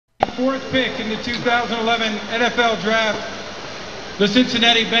fourth pick in the 2011 NFL Draft, the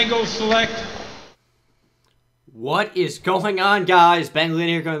Cincinnati Bengals select. What is going on, guys? Bengal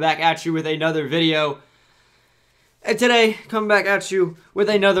here, coming back at you with another video. And today, coming back at you with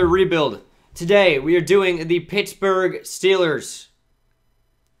another rebuild. Today, we are doing the Pittsburgh Steelers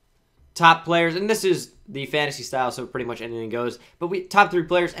top players, and this is the fantasy style, so pretty much anything goes. But top 3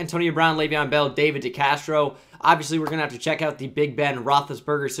 players: Antonio Brown, Le'Veon Bell, David DeCastro. Obviously, we're going to have to check out the Big Ben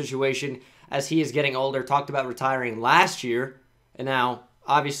Roethlisberger situation as he is getting older. Talked about retiring last year, and now,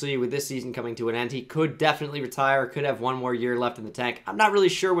 obviously, with this season coming to an end, he could definitely retire, could have one more year left in the tank. I'm not really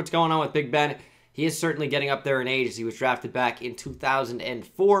sure what's going on with Big Ben. He is certainly getting up there in age as he was drafted back in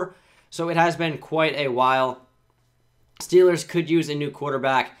 2004, so it has been quite a while. Steelers could use a new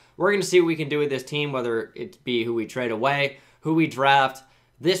quarterback. We're going to see what we can do with this team, whether it be who we trade away, who we draft.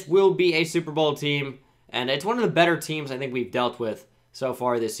 This will be a Super Bowl team, and it's one of the better teams I think we've dealt with so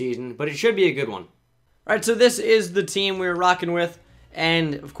far this season, but it should be a good one. All right, so this is the team we're rocking with,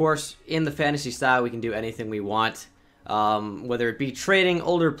 and of course, in the fantasy style, we can do anything we want, whether it be trading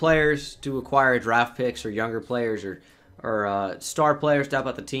older players to acquire draft picks or younger players or star players to help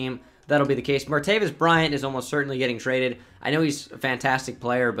out the team. That'll be the case. Martavis Bryant is almost certainly getting traded. I know he's a fantastic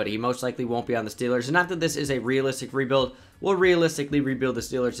player, but he most likely won't be on the Steelers. And not that this is a realistic rebuild. We'll realistically rebuild the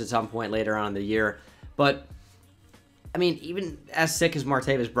Steelers at some point later on in the year. But, I mean, even as sick as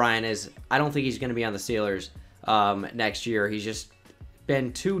Martavis Bryant is, I don't think he's going to be on the Steelers next year. He's just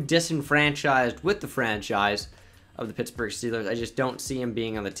been too disenfranchised with the franchise of the Pittsburgh Steelers. I just don't see him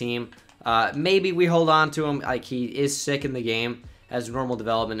being on the team. Maybe we hold on to him. Like, he is sick in the game. Has normal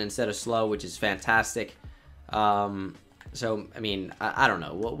development instead of slow, which is fantastic. So, I mean, I don't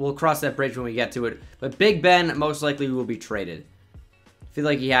know. We'll cross that bridge when we get to it. But Big Ben most likely will be traded. I feel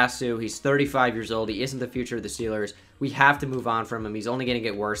like he has to. He's 35 years old. He isn't the future of the Steelers. We have to move on from him. He's only going to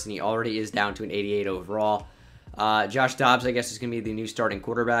get worse, and he already is down to an 88 overall. Josh Dobbs, I guess, is going to be the new starting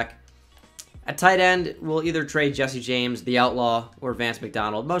quarterback. At tight end, we'll either trade Jesse James, the Outlaw, or Vance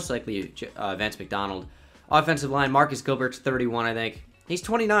McDonald. Most likely Vance McDonald. Offensive line, Marcus Gilbert's 31, I think. He's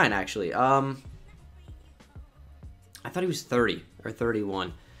 29, actually. I thought he was 30 or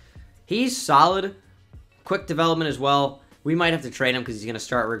 31. He's solid. Quick development as well. We might have to trade him because he's going to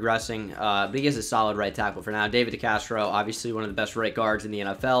start regressing. But he is a solid right tackle for now. David DeCastro, obviously one of the best right guards in the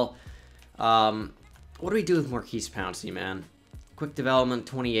NFL. What do we do with Maurkice Pouncey, man? Quick development,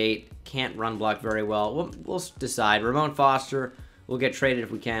 28. Can't run block very well. We'll decide. Ramon Foster will get traded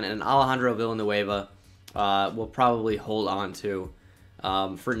if we can. And Alejandro Villanueva we'll probably hold on to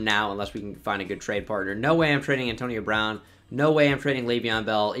for now unless we can find a good trade partner. No way I'm trading Antonio Brown. No way I'm trading Le'Veon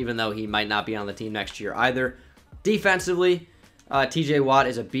Bell, even though he might not be on the team next year either. Defensively, TJ Watt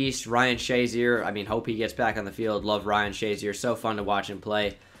is a beast. Ryan Shazier, I mean, hope he gets back on the field. Love Ryan Shazier. So fun to watch him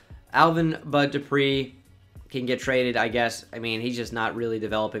play. Alvin Bud Dupree can get traded, I guess. I mean, he's just not really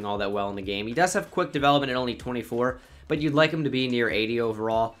developing all that well in the game. He does have quick development at only 24, but you'd like him to be near 80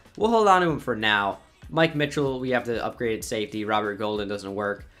 overall. We'll hold on to him for now. Mike Mitchell, we have to upgrade at safety. Robert Golden doesn't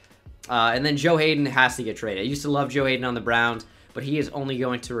work. And then Joe Hayden has to get traded. I used to love Joe Hayden on the Browns, but he is only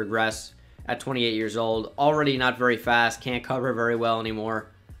going to regress at 28 years old. Already not very fast. Can't cover very well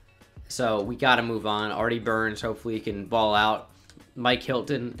anymore. So we got to move on. Artie Burns, hopefully he can ball out. Mike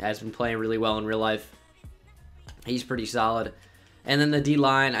Hilton has been playing really well in real life. He's pretty solid. And then the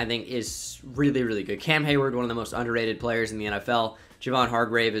D-line, I think, is really, really good. Cam Hayward, one of the most underrated players in the NFL. Javon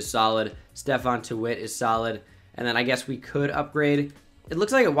Hargrave is solid. Stephon Tuitt is solid. And then I guess we could upgrade. It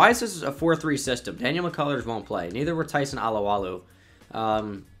looks like, why is this a 4-3 system? Daniel McCullers won't play. Neither will Tyson Alualu.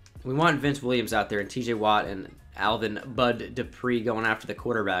 We want Vince Williams out there and TJ Watt and Alvin Bud Dupree going after the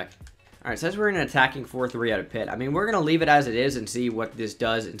quarterback. All right, it says we're in an attacking 4-3 out of Pitt. I mean, we're going to leave it as it is and see what this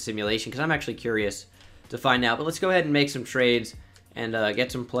does in simulation because I'm actually curious to find out. But let's go ahead and make some trades and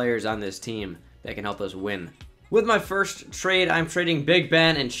get some players on this team that can help us win. With my first trade, I'm trading Big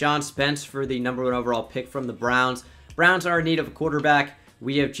Ben and Sean Spence for the #1 overall pick from the Browns. Browns are in need of a quarterback.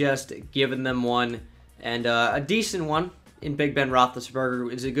 We have just given them one, and a decent one in Big Ben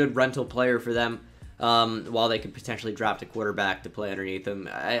Roethlisberger is a good rental player for them, while they could potentially draft a quarterback to play underneath them.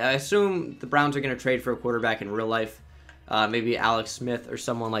 I assume the Browns are going to trade for a quarterback in real life, maybe Alex Smith or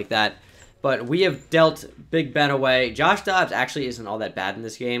someone like that. But we have dealt Big Ben away. Josh Dobbs actually isn't all that bad in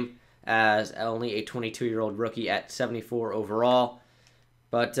this game, as only a 22-year-old rookie at 74 overall.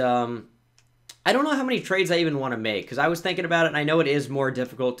 But I don't know how many trades I even want to make, because I was thinking about it, and I know it is more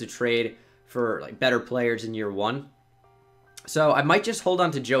difficult to trade for like better players in year one. So I might just hold on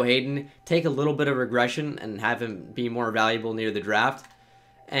to Joe Hayden, take a little bit of regression, and have him be more valuable near the draft.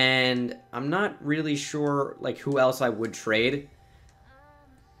 And I'm not really sure like who else I would trade,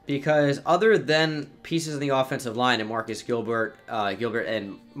 because other than pieces in the offensive line and Marcus Gilbert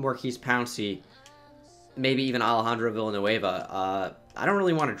and Maurkice Pouncey, maybe even Alejandro Villanueva, I don't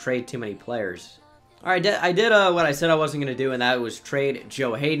really want to trade too many players. All right, I did what I said I wasn't going to do, and that was trade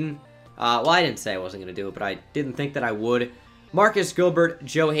Joe Hayden. Well, I didn't say I wasn't going to do it, but I didn't think that I would. Marcus Gilbert,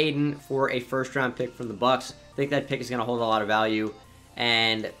 Joe Hayden for a first-round pick from the Bucs. I think that pick is going to hold a lot of value.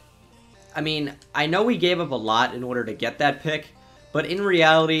 And, I mean, I know we gave up a lot in order to get that pick, but in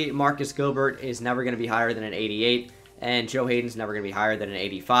reality, Marcus Gilbert is never going to be higher than an 88, and Joe Hayden's never going to be higher than an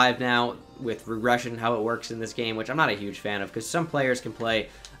 85 now, with regression, how it works in this game, which I'm not a huge fan of, because some players can play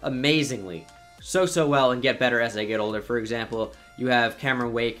amazingly, so well, and get better as they get older. For example, you have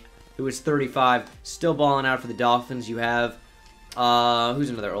Cameron Wake, who is 35, still balling out for the Dolphins. You have, who's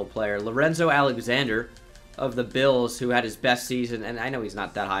another old player? Lorenzo Alexander of the Bills, who had his best season, and I know he's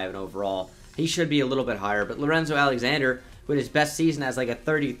not that high of an overall. He should be a little bit higher, but Lorenzo Alexander, who had his best season as like a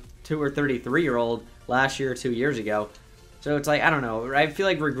 32 or 33-year-old last year or 2 years ago. So it's like, I don't know. I feel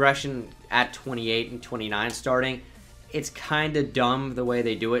like regression at 28 and 29 starting, it's kind of dumb the way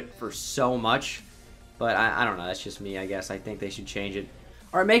they do it for so much. But I don't know. That's just me, I guess. I think they should change it.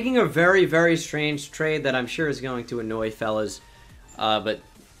 All right, making a very, very strange trade that I'm sure is going to annoy fellas. But,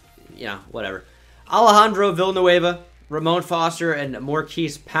 you know, whatever. Alejandro Villanueva, Ramon Foster, and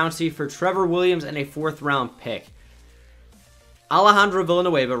Maurkice Pouncey for Trevor Williams and a 4th-round pick. Alejandro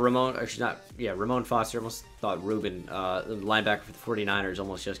Villanueva, Ramon Foster, almost thought Ruben, the linebacker for the 49ers,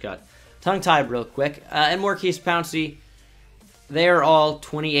 almost just got tongue-tied real quick. And Maurkice Pouncey, they are all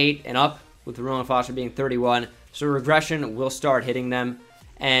 28 and up, with Ramon Foster being 31. So regression will start hitting them.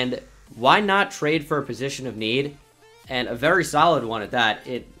 And why not trade for a position of need? And a very solid one at that.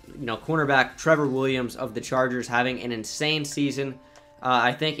 Cornerback Trevor Williams of the Chargers having an insane season.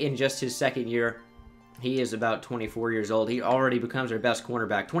 I think in just his second year, he is about 24 years old. He already becomes our best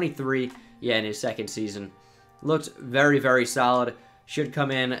cornerback. 23, in his second season. Looks very, very solid. Should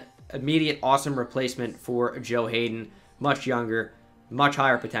come in. Immediate awesome replacement for Joe Hayden. Much younger, much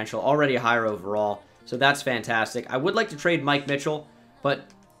higher potential. Already a higher overall. So that's fantastic. I would like to trade Mike Mitchell, but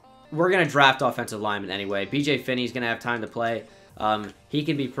we're going to draft offensive linemen anyway. B.J. Finney's going to have time to play. He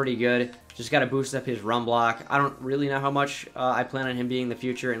can be pretty good. Just got to boost up his run block. I don't really know how much I plan on him being in the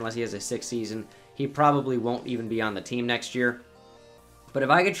future unless he has a 6th season. He probably won't even be on the team next year. But if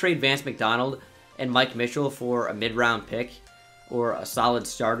I could trade Vance McDonald and Mike Mitchell for a mid-round pick or a solid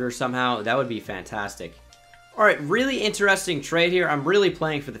starter somehow, that would be fantastic. All right, really interesting trade here. I'm really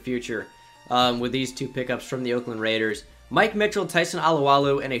playing for the future with these 2 pickups from the Oakland Raiders. Mike Mitchell, Tyson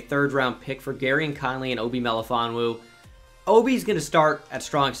Alualu, and a 3rd-round pick for Gary Conley and Obi Melifonwu. Obi's going to start at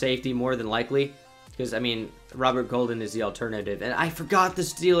strong safety more than likely because, I mean, Robert Golden is the alternative. And I forgot the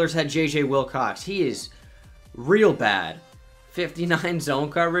Steelers had J.J. Wilcox. He is real bad. 59 zone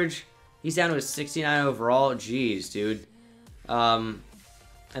coverage. He's down to a 69 overall. Jeez, dude. And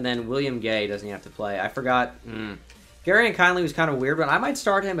then William Gay doesn't have to play. I forgot. Gary Conley was kind of weird, but I might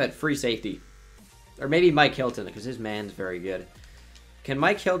start him at free safety. Or maybe Mike Hilton, because his man's very good. Can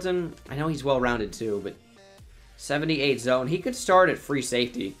Mike Hilton... I know he's well-rounded, too, but... 78 zone. He could start at free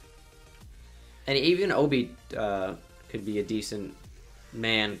safety. And even Obi could be a decent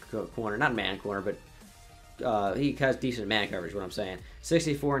man corner. Not man corner, but he has decent man coverage, what I'm saying.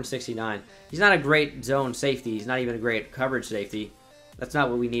 64 and 69. He's not a great zone safety. He's not even a great coverage safety. That's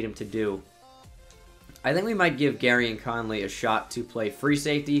not what we need him to do. I think we might give Gary Conley a shot to play free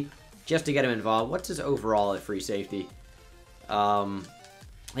safety just to get him involved. What's his overall at free safety?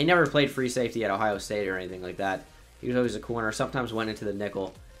 He never played free safety at Ohio State or anything like that. He was always a corner. Sometimes went into the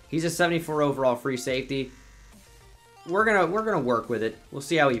nickel. He's a 74 overall free safety. We're gonna work with it. We'll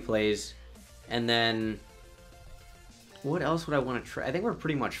see how he plays. And then what else would I want to try? I think we're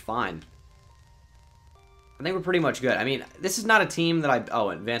pretty much fine. I think we're pretty much good. I mean, this is not a team that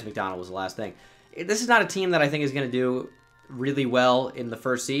and Vance McDonald was the last thing. This is not a team that I think is going to do really well in the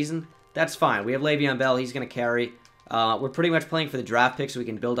first season. That's fine. We have Le'Veon Bell. He's going to carry. We're pretty much playing for the draft pick so we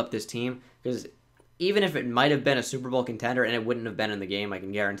can build up this team. Because even if it might have been a Super Bowl contender, and it wouldn't have been in the game, I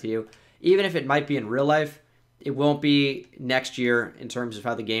can guarantee you. Even if it might be in real life, it won't be next year in terms of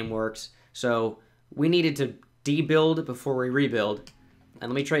how the game works. So we needed to debuild before we rebuild.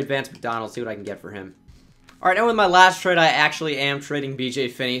 And let me trade Vance McDonald, see what I can get for him. All right, and with my last trade, I actually am trading B.J.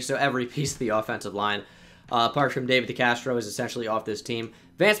 Finney, so every piece of the offensive line, apart from David DeCastro, is essentially off this team.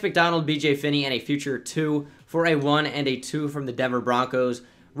 Vance McDonald, B.J. Finney, and a future 2 for a 1 and a 2 from the Denver Broncos.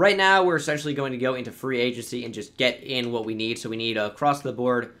 Right now, we're essentially going to go into free agency and just get in what we need. So we need across the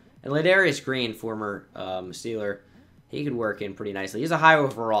board. And Ladarius Green, former Steeler, he could work in pretty nicely. He's a high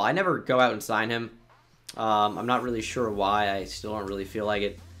overall. I never go out and sign him. I'm not really sure why. I still don't really feel like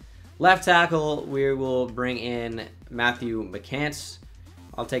it. Left tackle, we will bring in Matthew McCants.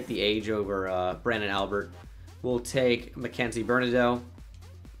 I'll take the age over Brandon Albert. We'll take Mackenzie Bernardo.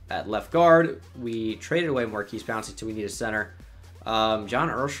 At left guard, we traded away Marquise Pouncey, so we need a center. John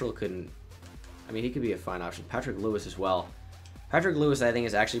Urschel couldn't... I mean, he could be a fine option. Patrick Lewis as well. Patrick Lewis, I think,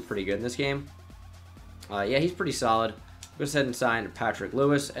 is actually pretty good in this game. Yeah, he's pretty solid. Go ahead and sign Patrick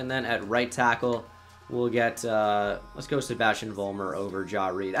Lewis. And then at right tackle, we'll get... let's go Sebastian Vollmer over Ja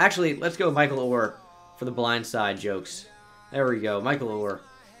Reed. Actually, let's go Michael Orr for the blindside jokes. There we go, Michael Orr.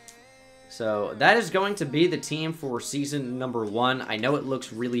 So that is going to be the team for season number 1. I know it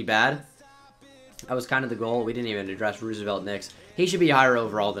looks really bad. That was kind of the goal. We didn't even address Roosevelt Nix. He should be higher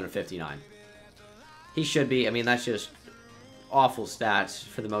overall than a 59. He should be. I mean, that's just awful stats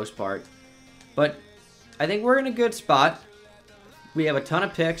for the most part. But I think we're in a good spot. We have a ton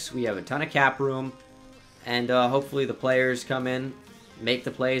of picks. We have a ton of cap room. And hopefully the players come in, make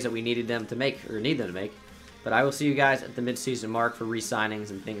the plays that we needed them to make, or need them to make. But I will see you guys at the midseason mark for re-signings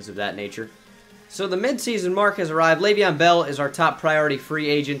and things of that nature. So the midseason mark has arrived. Le'Veon Bell is our top priority free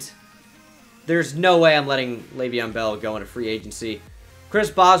agent. There's no way I'm letting Le'Veon Bell go into free agency. Chris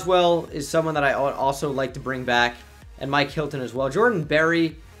Boswell is someone that I also like to bring back. And Mike Hilton as well. Jordan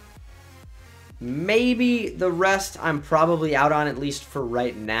Berry, maybe. The rest I'm probably out on, at least for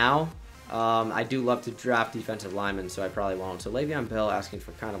right now. I do love to draft defensive linemen, so I probably won't. So Le'Veon Bell asking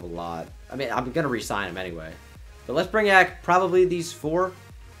for kind of a lot. I mean, I'm going to re-sign him anyway. But let's bring back probably these 4.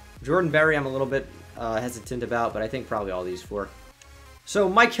 Jordan Berry I'm a little bit hesitant about, but I think probably all these 4. So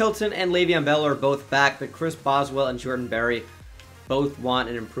Mike Hilton and Le'Veon Bell are both back, but Chris Boswell and Jordan Berry both want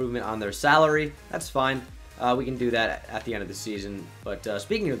an improvement on their salary. That's fine. We can do that at the end of the season. But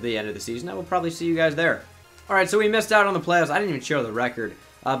speaking of the end of the season, I will probably see you guys there. All right, so we missed out on the playoffs. I didn't even show the record.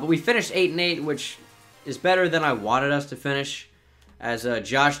 But we finished 8-8, which is better than I wanted us to finish, as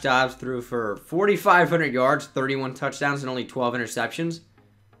Josh Dobbs threw for 4,500 yards, 31 touchdowns, and only 12 interceptions.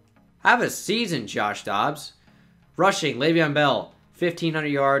 Have a season, Josh Dobbs. Rushing, Le'Veon Bell, 1,500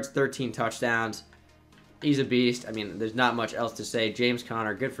 yards, 13 touchdowns. He's a beast. I mean, there's not much else to say. James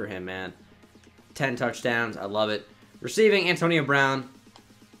Conner, good for him, man. 10 touchdowns. I love it. Receiving, Antonio Brown,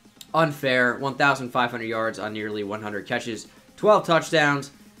 unfair, 1,500 yards on nearly 100 catches. 12 touchdowns.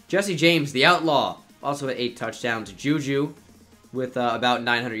 Jesse James, the outlaw, also at 8 touchdowns. Juju with about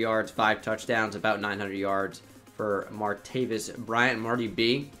 900 yards, 5 touchdowns, about 900 yards for Martavis Bryant. Marty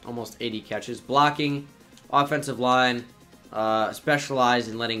B, almost 80 catches. Blocking, offensive line, specialized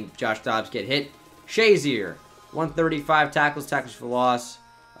in letting Josh Dobbs get hit. Shazier, 135 tackles for loss.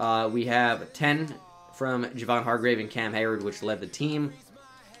 We have 10 from Javon Hargrave and Cam Hayward, which led the team.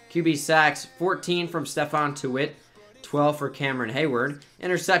 QB sacks, 14 from Stephon Tuitt. 12 for Cameron Hayward.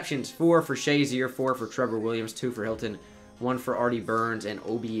 Interceptions, 4 for Shazier, 4 for Trevor Williams, 2 for Hilton, 1 for Artie Burns and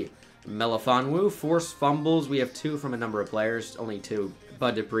Obi Melifonwu. Forced fumbles, we have 2 from a number of players, only 2.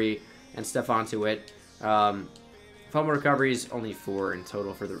 Bud Dupree and Stephon Tuitt. Fumble recoveries, only 4 in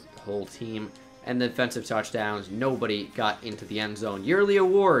total for the whole team. And the defensive touchdowns, nobody got into the end zone. Yearly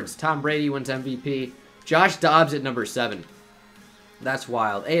awards, Tom Brady wins MVP. Josh Dobbs at number 7. That's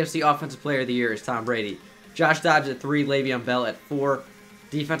wild. AFC Offensive Player of the Year is Tom Brady. Josh Dobbs at 3, Le'Veon Bell at 4.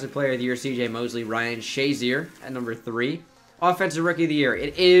 Defensive Player of the Year, C.J. Mosley, Ryan Shazier at number 3. Offensive Rookie of the Year,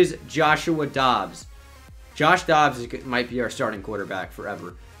 it is Joshua Dobbs. Josh Dobbs might be our starting quarterback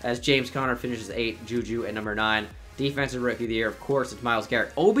forever, as James Conner finishes 8, Juju at number 9. Defensive Rookie of the Year, of course, it's Myles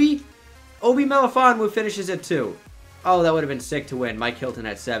Garrett. Obi Melifonwu finishes at 2. Oh, that would have been sick to win. Mike Hilton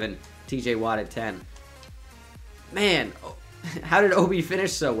at 7, T.J. Watt at 10. Man, how did Obi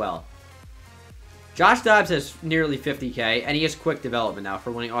finish so well? Josh Dobbs has nearly 50K, and he has quick development now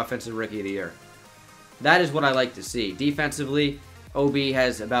for winning Offensive Rookie of the Year. That is what I like to see. Defensively, OB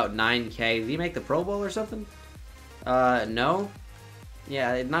has about 9K. Did he make the Pro Bowl or something? No.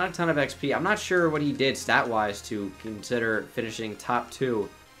 Yeah, not a ton of XP. I'm not sure what he did stat-wise to consider finishing top 2.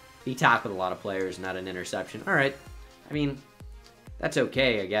 He tackled a lot of players, not an interception. All right. I mean, that's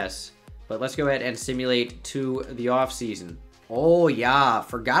okay, I guess. But let's go ahead and simulate to the offseason. Oh, yeah.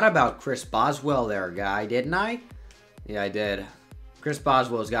 Forgot about Chris Boswell there, guy, didn't I? Yeah, I did. Chris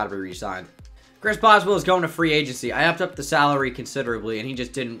Boswell's got to be re-signed. Chris Boswell is going to free agency. I upped up the salary considerably, and he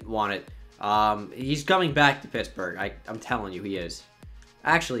just didn't want it. He's coming back to Pittsburgh. I'm telling you, he is.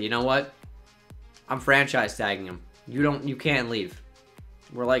 Actually, you know what? I'm franchise tagging him. You can't leave.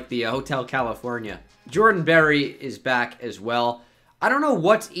 We're like the Hotel California. Jordan Berry is back as well. I don't know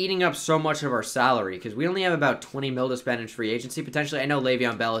what's eating up so much of our salary, because we only have about 20 mil to spend in free agency, potentially. I know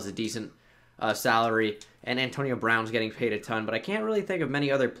Le'Veon Bell is a decent salary, and Antonio Brown's getting paid a ton, but I can't really think of many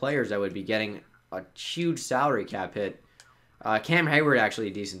other players that would be getting a huge salary cap hit. Cam Hayward actually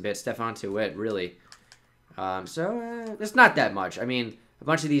a decent bit. Stephon Tuitt, really. So it's not that much. I mean, a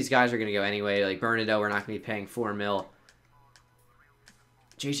bunch of these guys are going to go anyway. Like Bernardo, we're not going to be paying $4 mil.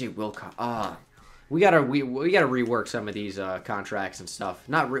 JJ Wilcox. We gotta rework some of these contracts and stuff.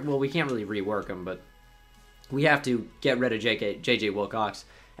 Well, we can't really rework them, but we have to get rid of JJ Wilcox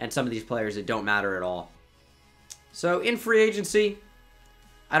and some of these players that don't matter at all. So in free agency,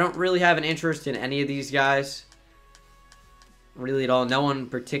 I don't really have an interest in any of these guys. Really at all. No one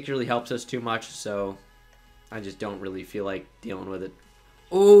particularly helps us too much, so I just don't really feel like dealing with it.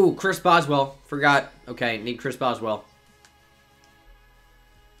 Ooh, Chris Boswell. Forgot. Okay, need Chris Boswell.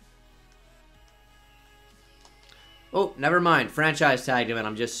 Oh, never mind. Franchise tagged him, and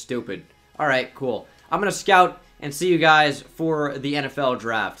I'm just stupid. Alright, cool. I'm going to scout and see you guys for the NFL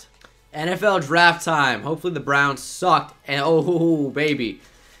draft. NFL draft time. Hopefully the Browns sucked. And oh, baby.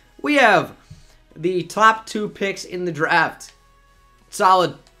 We have the top 2 picks in the draft.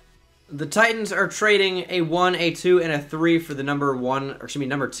 Solid. The Titans are trading a 1, a 2, and a 3 for the number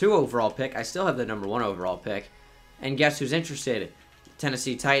 2 overall pick. I still have the number 1 overall pick. And guess who's interested?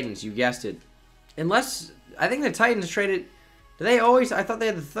 Tennessee Titans. You guessed it. Unless, I think the Titans traded, do they always, I thought they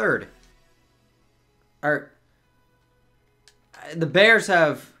had the 3rd. The Bears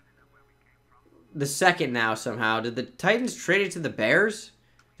have the 2nd now somehow. Did the Titans trade it to the Bears?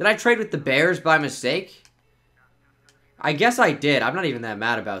 Did I trade with the Bears by mistake? I guess I did. I'm not even that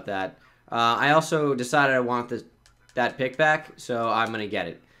mad about that. I also decided I want that pick back, so I'm going to get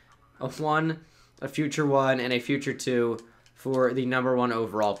it. A 1, a future 1, and a future 2 for the number 1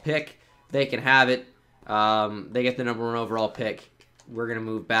 overall pick. They can have it. They get the number 1 overall pick. We're going to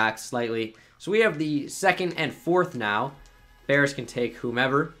move back slightly. So we have the 2nd and 4th now. Bears can take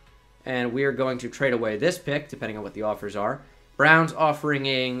whomever. And we are going to trade away this pick, depending on what the offers are. Browns offering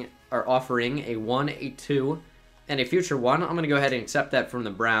a 1, a 2, and a future 1. I'm going to go ahead and accept that from the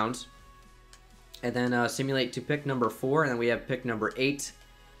Browns. And then simulate to pick number 4. And then we have pick number 8.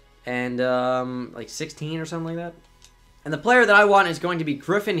 And like 16 or something like that. And the player that I want is going to be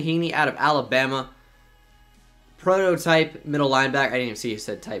Griffin Heaney out of Alabama. Prototype middle linebacker. I didn't even see he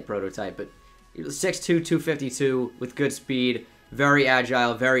said type prototype, but 6'2", 252 with good speed. Very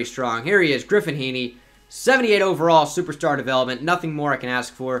agile, very strong. Here he is, Griffin Heaney. 78 overall, superstar development. Nothing more I can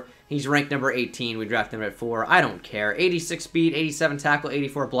ask for. He's ranked number 18. We drafted him at 4. I don't care. 86 speed, 87 tackle,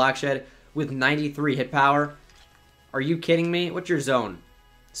 84 block shed with 93 hit power. Are you kidding me? What's your zone?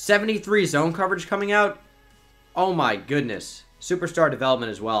 73 zone coverage coming out? Oh my goodness. Superstar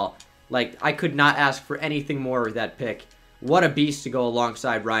development as well. Like, I could not ask for anything more with that pick. What a beast to go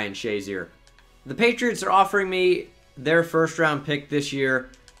alongside Ryan Shazier. The Patriots are offering me their 1st round pick this year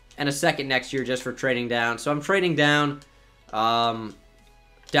and a 2nd next year just for trading down. So I'm trading down a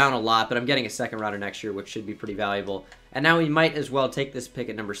lot, but I'm getting a 2nd rounder next year, which should be pretty valuable. And now we might as well take this pick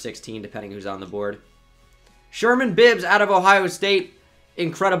at number 16, depending who's on the board. Sherman Bibbs out of Ohio State.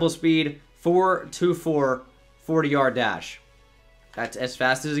 Incredible speed. 4.24, 40-yard dash. That's as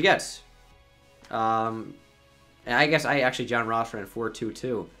fast as it gets. And I guess John Ross ran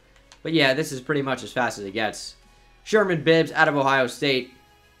 4.22. But yeah, this is pretty much as fast as it gets. Sherman Bibbs out of Ohio State.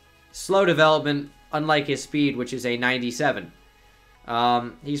 Slow development, unlike his speed, which is a 97.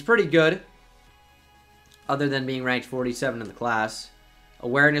 He's pretty good, other than being ranked 47 in the class.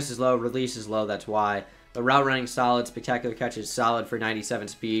 Awareness is low, release is low, that's why. But route running solid, spectacular catches solid for 97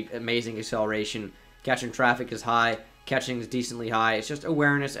 speed, amazing acceleration. Catching traffic is high, catching is decently high. It's just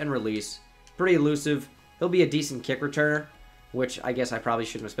awareness and release. Pretty elusive. He'll be a decent kick returner, which I guess I probably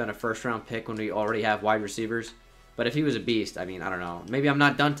shouldn't have spent a 1st round pick when we already have wide receivers. But if he was a beast, I mean, I don't know. Maybe I'm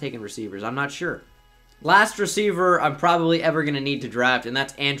not done taking receivers. I'm not sure. Last receiver I'm probably ever going to need to draft, and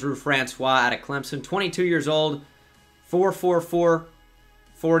that's Andrew Francois out of Clemson. 22 years old, 4.44,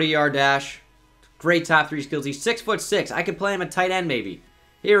 40-yard dash. Great top 3 skills. He's 6'6". I could play him at tight end maybe.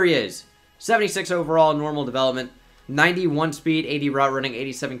 Here he is. 76 overall, normal development. 91 speed, 80 route running,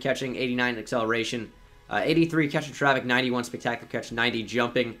 87 catching, 89 acceleration. 83 catching traffic, 91 spectacular catch, 90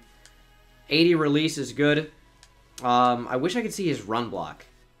 jumping. 80 release is good. I wish I could see his run block,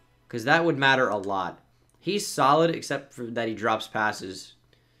 because that would matter a lot. He's solid, except for that he drops passes.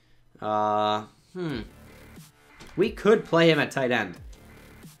 We could play him at tight end.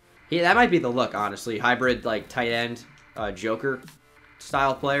 That might be the look, honestly. Hybrid, like, tight end, Joker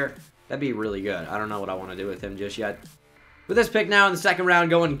style player. That'd be really good. I don't know what I want to do with him just yet. With this pick now in the 2nd round,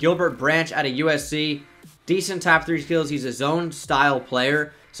 going Gilbert Branch out of USC. Decent top 3 skills. He's a zone style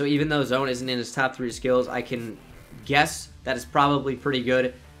player, so even though zone isn't in his top 3 skills, I can guess that is probably pretty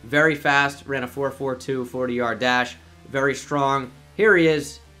good. Very fast, ran a 4.42, 40-yard dash. Very strong. Here he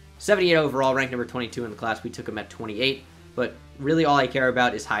is, 78 overall, ranked number 22 in the class. We took him at 28. but really all I care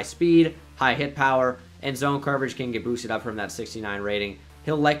about is high speed, high hit power, and zone coverage can get boosted up from that 69 rating.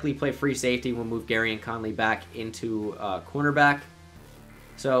 He'll likely play free safety. We'll move Gary and Conley back into cornerback.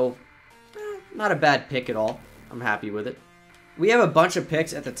 So, not a bad pick at all. I'm happy with it. We have a bunch of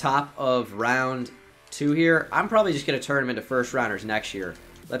picks at the top of round 2 here. I'm probably just going to turn them into first rounders next year.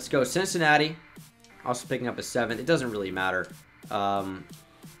 Let's go Cincinnati. Also picking up a 7th. It doesn't really matter.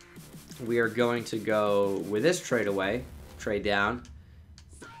 We are going to go with this trade away. Trade down.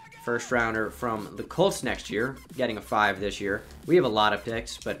 First rounder from the Colts next year. Getting a 5 this year. We have a lot of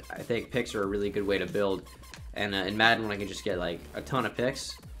picks, but I think picks are a really good way to build. And in Madden, when I can just get like a ton of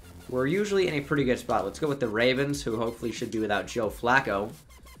picks, we're usually in a pretty good spot. Let's go with the Ravens, who hopefully should be without Joe Flacco.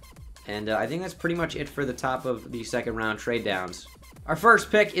 And I think that's pretty much it for the top of the second round trade downs. Our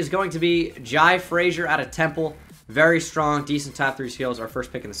first pick is going to be Jai Frazier out of Temple. Very strong, decent top 3 skills. Our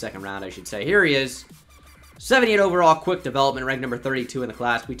first pick in the second round, I should say. Here he is. 78 overall, quick development, ranked number 32 in the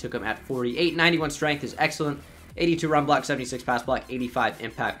class. We took him at 48. 91 strength is excellent. 82 run block, 76 pass block, 85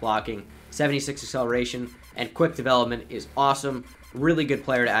 impact blocking, 76 acceleration, and quick development is awesome. Really good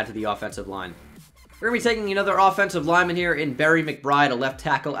player to add to the offensive line. We're going to be taking another offensive lineman here in Barry McBride, a left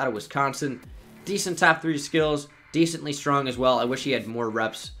tackle out of Wisconsin. Decent top 3 skills, decently strong as well. I wish he had more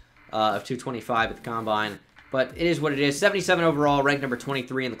reps of 225 at the combine, but it is what it is. 77 overall, ranked number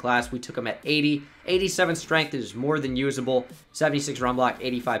 23 in the class. We took him at 80. 87 strength is more than usable. 76 run block,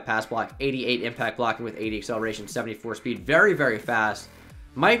 85 pass block, 88 impact blocking with 80 acceleration, 74 speed. Very, very fast.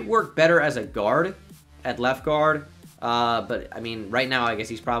 Might work better as a guard, at left guard. But, I mean, right now, I guess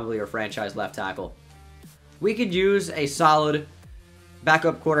he's probably our franchise left tackle. We could use a solid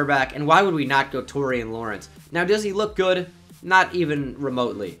backup quarterback, and why would we not go Torian Lawrence? Now, does he look good? Not even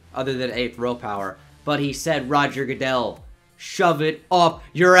remotely, other than 8th row power. But he said, Roger Goodell, shove it up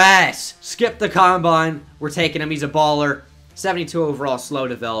your ass. Skip the combine. We're taking him. He's a baller. 72 overall, slow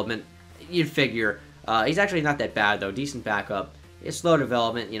development. You'd figure. He's actually not that bad, though. Decent backup. It's slow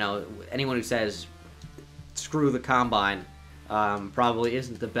development. You know, anyone who says screw the combine probably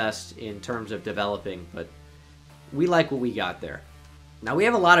isn't the best in terms of developing, but we like what we got there. Now, we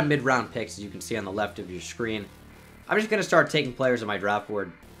have a lot of mid-round picks, as you can see on the left of your screen. I'm just going to start taking players on my draft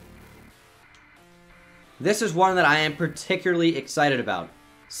board. This is one that I am particularly excited about.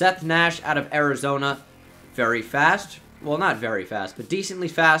 Seth Nash out of Arizona. Very fast. Well, not very fast, but decently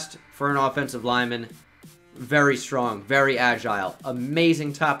fast for an offensive lineman. Very strong, very agile.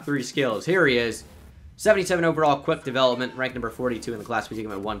 Amazing top 3 skills. Here he is. 77 overall, quick development, ranked number 42 in the class. We take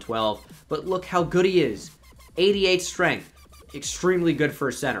him at 112. But look how good he is. 88 strength. Extremely good for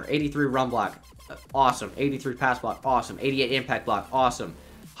a center. 83 run block. Awesome. 83 pass block. Awesome. 88 impact block. Awesome.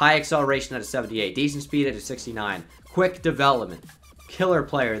 High acceleration at a 78. Decent speed at a 69. Quick development. Killer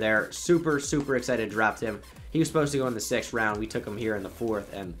player there. Super, super excited to draft him. He was supposed to go in the 6th round. We took him here in the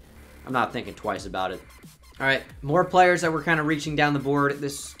 4th, and I'm not thinking twice about it. All right, more players that we're kind of reaching down the board.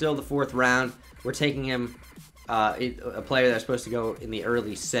 This is still the 4th round. We're taking him, a player that's supposed to go in the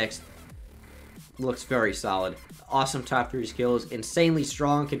early 6th. Looks very solid. Awesome top 3 skills. Insanely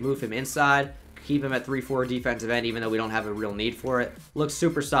strong. Could move him inside. Keep him at 3-4 defensive end, even though we don't have a real need for it. Looks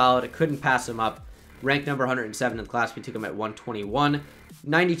super solid. Couldn't pass him up. Ranked number 107 in the class. We took him at 121.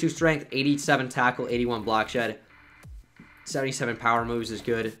 92 strength, 87 tackle, 81 block shed. 77 power moves is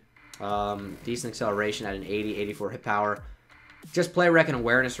good. Decent acceleration at an 80, 84 hit power. Just play rec and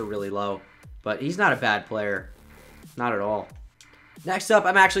awareness are really low. But he's not a bad player. Not at all. Next up,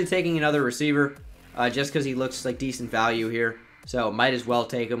 I'm actually taking another receiver. Just because he looks like decent value here. So, might as well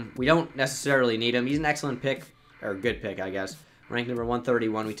take him. We don't necessarily need him. He's an excellent pick. Or good pick, I guess. Ranked number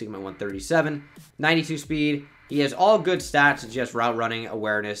 131. We took him at 137. 92 speed. He has all good stats. It's just route running,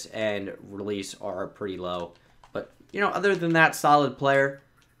 awareness, and release are pretty low. But, you know, other than that, solid player.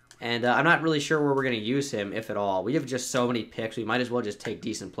 And I'm not really sure where we're going to use him, if at all. We have just so many picks. We might as well just take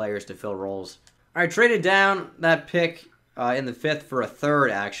decent players to fill roles. All right, traded down that pick in the 5th for a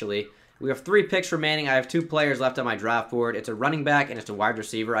 3rd, actually. We have 3 picks remaining. I have 2 players left on my draft board. It's a running back and it's a wide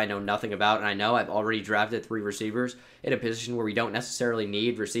receiver I know nothing about. And I know I've already drafted 3 receivers in a position where we don't necessarily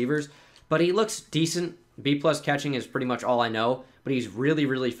need receivers. But he looks decent. B-plus catching is pretty much all I know. But he's really,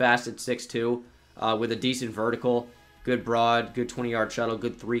 really fast at 6'2", with a decent vertical. Good broad, good 20-yard shuttle,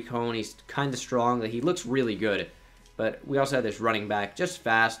 good 3-cone. He's kind of strong. He looks really good. But we also have this running back. Just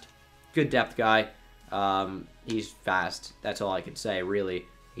fast. Good depth guy. He's fast. That's all I can say, really.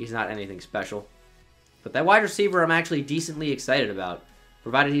 He's not anything special. But that wide receiver I'm actually decently excited about.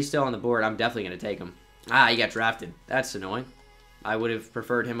 Provided he's still on the board, I'm definitely going to take him. Ah, he got drafted. That's annoying. I would have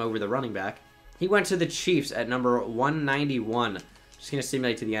preferred him over the running back. He went to the Chiefs at number 191. Just going to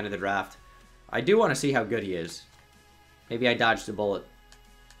simulate to the end of the draft. I do want to see how good he is. Maybe I dodged a bullet.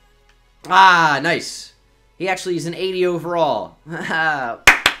 Ah, nice. He actually is an 80 overall.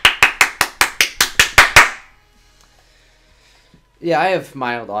 Yeah, I have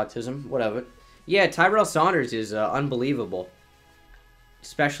mild autism. Whatever. Yeah, Tyrell Saunders is unbelievable.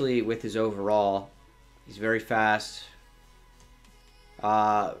 Especially with his overall. He's very fast.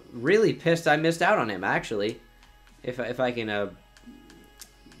 Really pissed I missed out on him, actually. If I can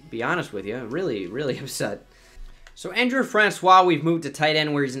be honest with you. Really, really upset. So Andrew Francois, we've moved to tight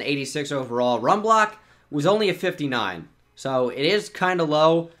end where he's an 86 overall. Run block was only a 59. So it is kind of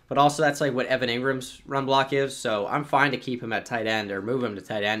low, but also that's like what Evan Ingram's run block is. So I'm fine to keep him at tight end or move him to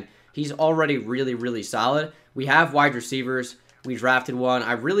tight end. He's already really, really solid. We have wide receivers. We drafted one.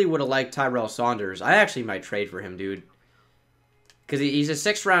 I really would have liked Tyrell Saunders. I actually might trade for him, dude. Because he's a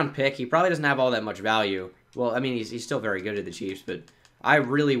 6th-round pick. He probably doesn't have all that much value. Well, I mean, he's still very good at the Chiefs, but I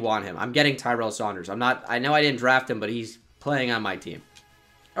really want him. I'm getting Tyrell Saunders. I know I didn't draft him, but he's playing on my team.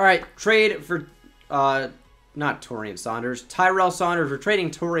 All right, trade for, not Torian Saunders. Tyrell Saunders. We're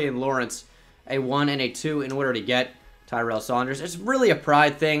trading Torian Lawrence, a 1 and a 2, in order to get Tyrell Saunders. It's really a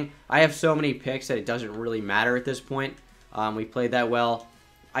pride thing. I have so many picks that it doesn't really matter at this point. We played that well.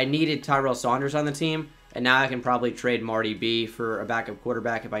 I needed Tyrell Saunders on the team, and now I can probably trade Marty B for a backup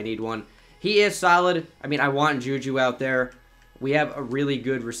quarterback if I need one. He is solid. I mean, I want Juju out there. We have a really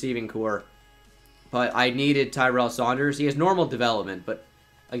good receiving core, but I needed Tyrell Saunders. He has normal development, but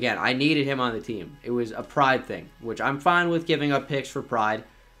again, I needed him on the team. It was a pride thing, which I'm fine with giving up picks for pride.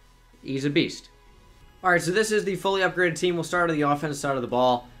 He's a beast. All right, so this is the fully upgraded team. We'll start on the offensive side of the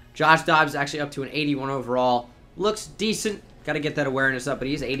ball. Josh Dobbs is actually up to an 81 overall. Looks decent. Got to get that awareness up, but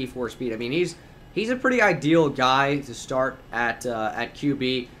he's 84 speed. I mean, he's a pretty ideal guy to start at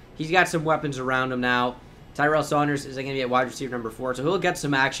QB. He's got some weapons around him now. Tyrell Saunders is going to be at wide receiver number 4, so he'll get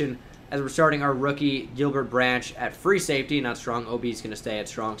some action as we're starting our rookie Gilbert Branch at free safety, not strong. OB is going to stay at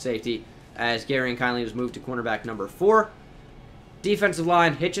strong safety as Gary and Kindly was moved to cornerback number 4. Defensive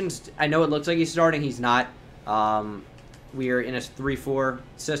line, Hitchens, I know it looks like he's starting. He's not. We are in a 3-4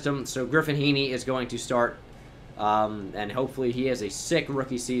 system, so Griffin Heaney is going to start. And hopefully he has a sick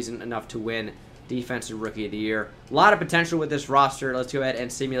rookie season enough to win Defensive Rookie of the Year. A lot of potential with this roster. Let's go ahead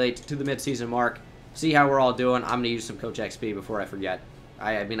and simulate to the midseason mark. See how we're all doing. I'm going to use some Coach XP before I forget.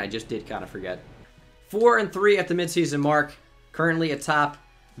 I mean, I just did kind of forget. 4-3 at the midseason mark. Currently atop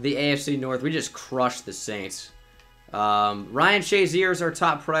the AFC North. We just crushed the Saints. Ryan Shazier is our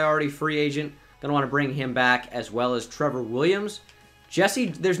top priority free agent. Going to want to bring him back, as well as Trevor Williams.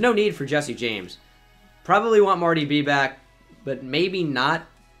 There's no need for Jesse James. Probably want Marty B back, but maybe not.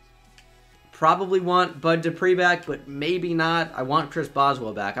 Probably want Bud Dupree back, but maybe not. I want Chris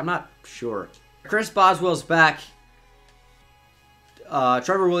Boswell back. I'm not sure. Chris Boswell's back.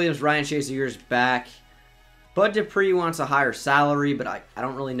 Trevor Williams, Ryan Shazier's back. Bud Dupree wants a higher salary, but I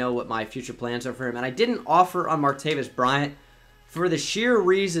don't really know what my future plans are for him. And I didn't offer on Martavis Bryant for the sheer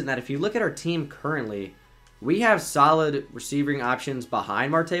reason that if you look at our team currently, we have solid receiving options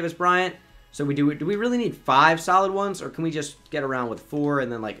behind Martavis Bryant. So do we really need 5 solid ones, or can we just get around with 4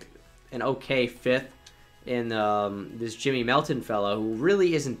 and then like an okay 5th in this Jimmy Melton fellow who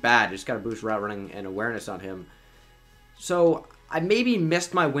really isn't bad. Just got to boost route running and awareness on him. So I maybe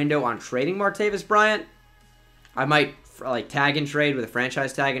missed my window on trading Martavis Bryant. I might like tag and trade with a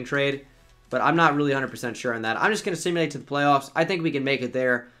franchise tag and trade, but I'm not really 100% sure on that. I'm just going to simulate to the playoffs. I think we can make it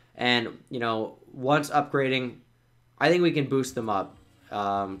there, and you know, once upgrading, I think we can boost them up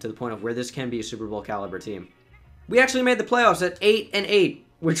to the point of where this can be a Super Bowl caliber team. We actually made the playoffs at 8-8,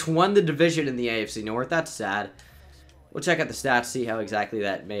 which won the division in the AFC North. That's sad. We'll check out the stats, see how exactly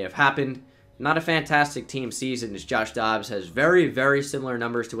that may have happened. Not a fantastic team season, as Josh Dobbs has very, very similar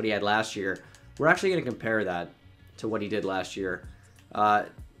numbers to what he had last year. We're actually going to compare that to what he did last year. About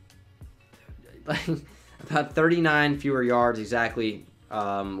 39 fewer yards exactly.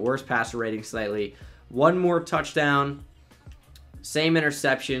 Worse passer rating slightly. 1 more touchdown. Same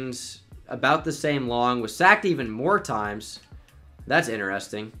interceptions. About the same long. Was sacked even more times. That's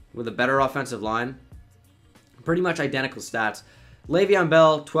interesting. With a better offensive line. Pretty much identical stats. Le'Veon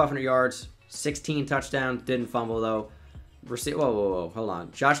Bell, 1,200 yards. 16 touchdowns. Didn't fumble though. Whoa. Hold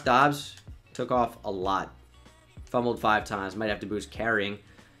on. Josh Dobbs took off a lot. Fumbled 5 times. Might have to boost carrying.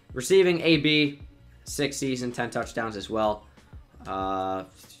 Receiving, AB, 6 season, 10 touchdowns as well.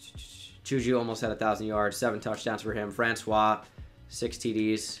 Juju almost had 1,000 yards. 7 touchdowns for him. Francois, 6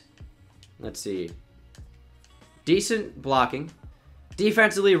 TDs. Let's see. Decent blocking.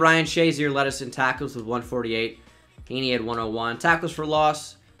 Defensively, Ryan Shazier led us in tackles with 148. Heaney had 101. Tackles for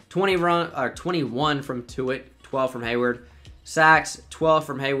loss, 21 from Tuitt, 12 from Hayward. Sacks, 12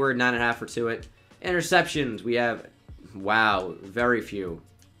 from Hayward, 9.5 for Tuitt. Interceptions, we have Wow, very few.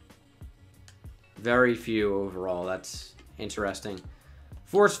 Very few overall. That's interesting.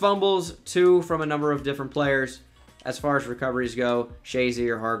 Forced fumbles, 2 from a number of different players. As far as recoveries go,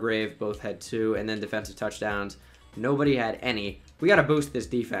 Shazier, Hargrave both had 2, and then defensive touchdowns. Nobody had any. We got to boost this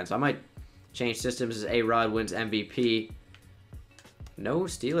defense. I might change systems as A-Rod wins MVP. No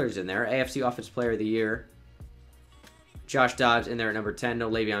Steelers in there. AFC Offensive Player of the Year. Josh Dobbs in there at number 10. No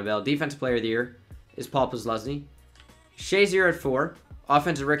Le'Veon Bell. Defensive Player of the Year is Paul Posluszny. Shazier at 4.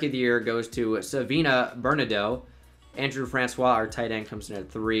 Offensive Rookie of the Year goes to Savina Bernardo. Andrew Francois, our tight end, comes in at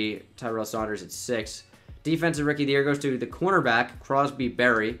 3. Tyrell Saunders at 6. Defensive Rookie of the Year goes to the cornerback, Crosby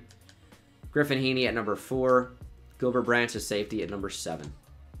Berry. Griffin Heaney at number 4. Gilbert Branch is safety at number 7. All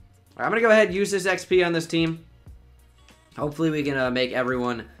right, I'm going to go ahead and use this XP on this team. Hopefully we can make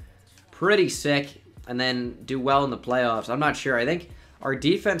everyone pretty sick and then do well in the playoffs. I'm not sure. I think our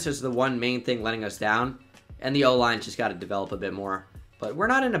defense is the one main thing letting us down, and the O-line's just got to develop a bit more. But we're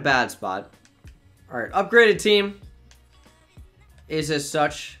not in a bad spot. All right, upgraded team is as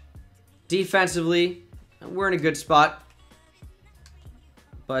such. Defensively, we're in a good spot.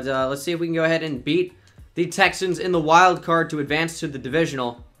 But let's see if we can go ahead and beat the Texans in the wild card to advance to the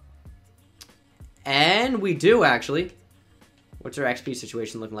divisional. And we do, actually. What's our XP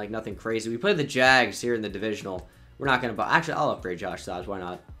situation looking like? Nothing crazy. We play the Jags here in the divisional. We're not going to... Actually, I'll upgrade Josh Dobbs. Why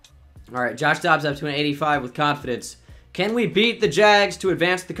not? All right, Josh Dobbs up to an 85 with confidence. Can we beat the Jags to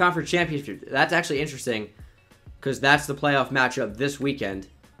advance to the conference championship? That's actually interesting because that's the playoff matchup this weekend.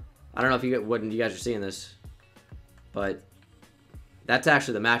 I don't know if you guys are seeing this, but that's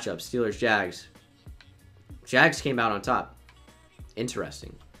actually the matchup. Steelers-Jags. Jags came out on top.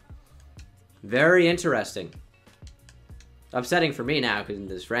 Interesting. Very interesting. Upsetting for me now because in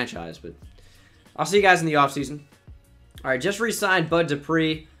this franchise, but I'll see you guys in the offseason. All right, just re-signed Bud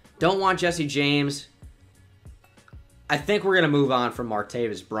Dupree. Don't want Jesse James. I think we're gonna move on from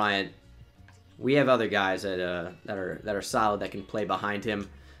Martavis Bryant. We have other guys that are solid that can play behind him.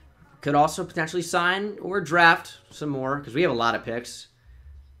 Could also potentially sign or draft some more because we have a lot of picks.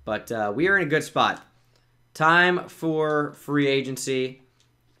 But we are in a good spot. Time for free agency.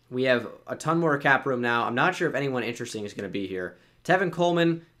 We have a ton more cap room now. I'm not sure if anyone interesting is going to be here. Tevin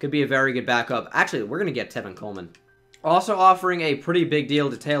Coleman could be a very good backup. Actually, we're going to get Tevin Coleman. Also offering a pretty big deal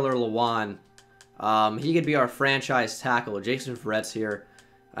to Taylor Lewan. He could be our franchise tackle. Jason Verrett's here.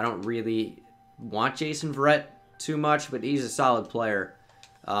 I don't really want Jason Verrett too much, but he's a solid player.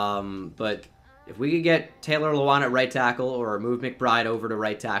 But if we could get Taylor Lewan at right tackle or move McBride over to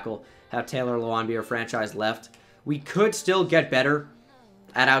right tackle, have Taylor Lewan be our franchise left, we could still get better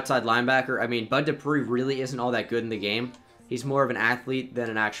at outside linebacker. I mean, Bud Dupree really isn't all that good in the game. He's more of an athlete than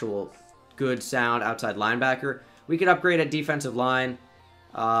an actual good, sound outside linebacker. We could upgrade at defensive line,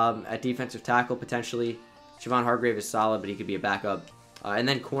 at defensive tackle potentially. Javon Hargrave is solid, but he could be a backup. And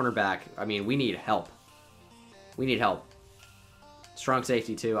then cornerback. I mean, we need help. We need help. Strong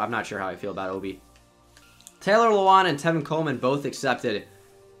safety, too. I'm not sure how I feel about Obi. Taylor Lewan and Tevin Coleman both accepted.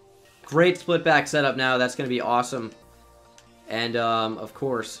 Great split back setup now. That's going to be awesome. And, of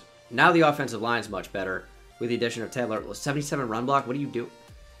course, now the offensive line's much better with the addition of Taylor. 77 run block? What do you do?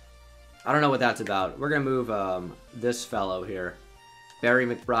 I don't know what that's about. We're going to move this fellow here. Barry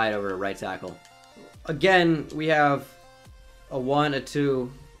McBride over to right tackle. Again, we have a 1, a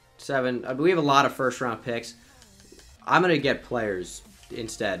 2, 7. We have a lot of first-round picks. I'm going to get players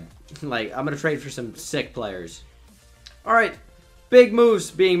instead. Like, I'm going to trade for some sick players. All right, big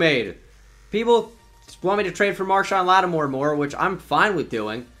moves being made. People want me to trade for Marshawn Lattimore more, which I'm fine with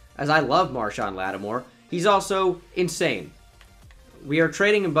doing, as I love Marshawn Lattimore. He's also insane. We are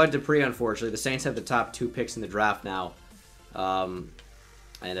trading in Bud Dupree, unfortunately. The Saints have the top 2 picks in the draft now. And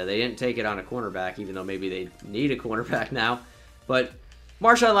they didn't take it on a cornerback, even though maybe they need a cornerback now. But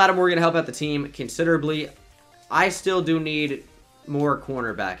Marshawn Lattimore going to help out the team considerably. I still do need more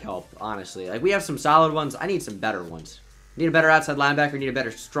cornerback help, honestly. Like, we have some solid ones. I need some better ones. Need a better outside linebacker. Need a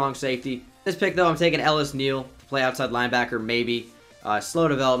better strong safety. This pick, though, I'm taking Ellis Neal to play outside linebacker, maybe. Slow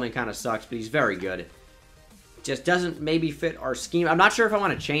development kind of sucks, but he's very good. Just doesn't maybe fit our scheme. I'm not sure if I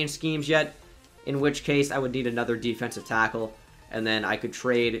want to change schemes yet, in which case I would need another defensive tackle, and then I could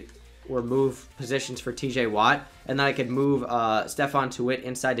trade or move positions for TJ Watt, and then I could move Stephon Tuitt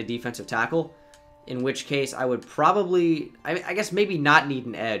inside to defensive tackle, in which case I would probably, I guess maybe not need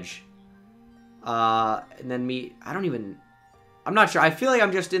an edge. And then I'm not sure. I feel like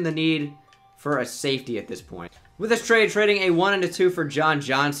I'm just in the need for a safety at this point. With this trade, trading a 1 and a 2 for John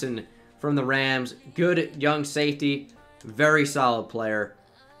Johnson from the Rams. Good young safety. Very solid player.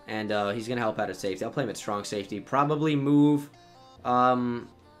 And he's going to help out at safety. I'll play him at strong safety. Probably move. I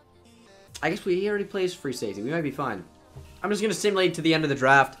guess he already plays free safety. We might be fine. I'm just going to simulate to the end of the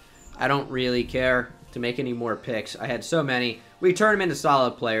draft. I don't really care to make any more picks. I had so many. We turn them into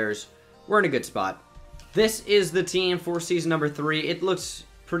solid players. We're in a good spot. This is the team for season number 3. It looks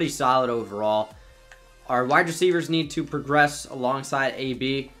pretty solid overall. Our wide receivers need to progress alongside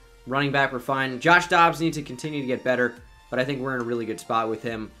AB. Running back, we're fine. Josh Dobbs needs to continue to get better, but I think we're in a really good spot with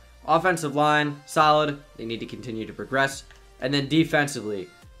him. Offensive line, solid. They need to continue to progress. And then defensively,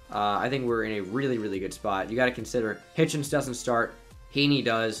 I think we're in a really, really good spot. You got to consider Hitchens doesn't start. Heaney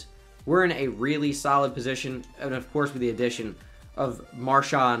does. We're in a really solid position. And, of course, with the addition of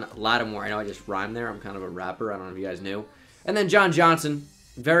Marshawn Lattimore. I know I just rhymed there. I'm kind of a rapper. I don't know if you guys knew. And then John Johnson.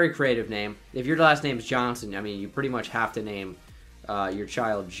 Very creative name. If your last name is Johnson, I mean, you pretty much have to name your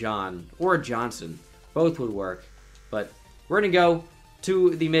child John or Johnson. Both would work. But we're going to go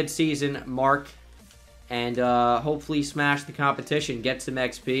to the mid-season mark and hopefully smash the competition, get some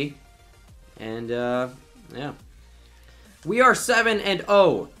XP. And, yeah. We are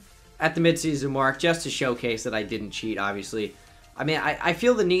 7-0 at the mid-season mark, just to showcase that I didn't cheat, obviously. I mean, I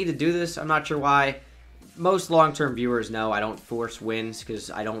feel the need to do this. I'm not sure why. Most long-term viewers know I don't force wins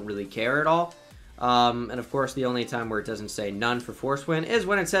because I don't really care at all. And, of course, the only time where it doesn't say none for force win is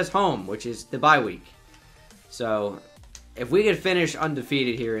when it says home, which is the bye week. So, if we could finish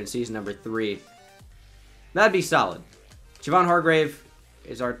undefeated here in season number 3, that'd be solid. Javon Hargrave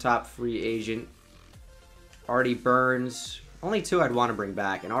is our top free agent. Artie Burns. Only 2 I'd want to bring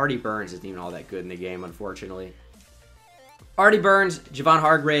back, and Artie Burns isn't even all that good in the game, unfortunately. Artie Burns, Javon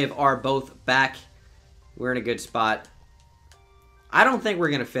Hargrave are both back. We're in a good spot. I don't think we're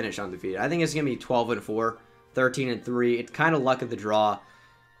going to finish undefeated. I think it's going to be 12-4, 13-3. It's kind of luck of the draw,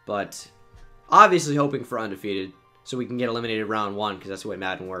 but obviously hoping for undefeated so we can get eliminated round 1 because that's the way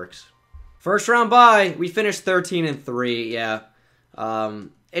Madden works. First round bye, we finished 13-3. Yeah,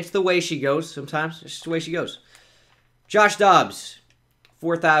 it's the way she goes sometimes. It's just the way she goes. Josh Dobbs,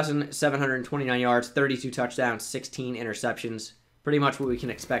 4,729 yards, 32 touchdowns, 16 interceptions. Pretty much what we can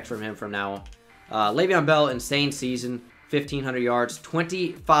expect from him from now on. Le'Veon Bell, insane season, 1,500 yards,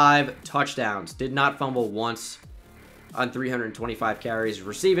 25 touchdowns. Did not fumble once on 325 carries.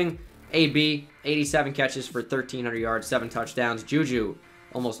 Receiving, AB, 87 catches for 1,300 yards, 7 touchdowns. Juju,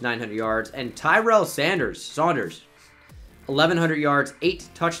 almost 900 yards. And Tyrell Saunders, 1,100 yards, 8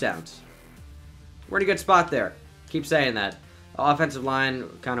 touchdowns. We're in a good spot there. Keep saying that. Offensive line,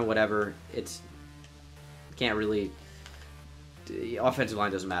 kind of whatever. It's can't really. The offensive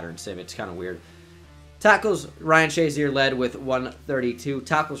line doesn't matter in Sim. It's kind of weird. Tackles, Ryan Shazier led with 132.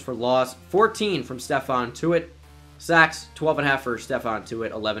 Tackles for loss, 14 from Stephon Tuitt. Sacks, 12.5 for Stephon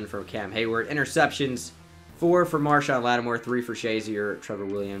Tuitt, 11 for Cam Hayward. Interceptions, 4 for Marshawn Lattimore, 3 for Shazier, Trevor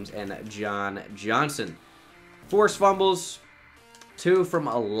Williams, and John Johnson. Forced fumbles, 2 from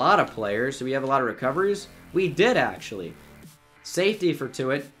a lot of players. So we have a lot of recoveries. We did, actually. Safety for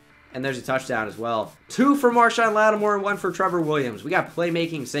Tuitt, and there's a touchdown as well. 2 for Marshawn Lattimore and 1 for Trevor Williams. We got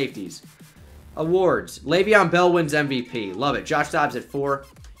playmaking safeties. Awards. Le'Veon Bell wins MVP. Love it. Josh Dobbs at 4.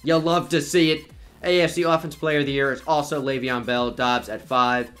 You'll love to see it. AFC Offensive Player of the Year is also Le'Veon Bell. Dobbs at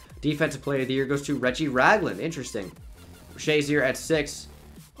 5. Defensive Player of the Year goes to Reggie Ragland. Interesting. Shazier at 6.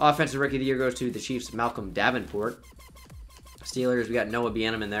 Offensive Rookie of the Year goes to the Chiefs' Malcolm Davenport. Steelers, we got Noah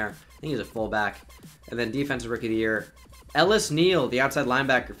Bienum in there. I think he's a fullback. And then Defensive Rookie of the Year, Ellis Neal, the outside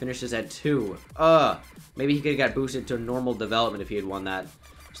linebacker, finishes at 2. Maybe he could have got boosted to normal development if he had won that.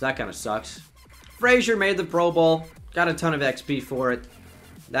 So that kind of sucks. Frazier made the Pro Bowl. Got a ton of XP for it.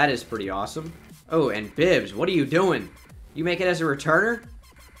 That is pretty awesome. Oh, and Bibbs, what are you doing? You make it as a returner?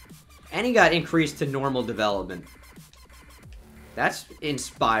 And he got increased to normal development. That's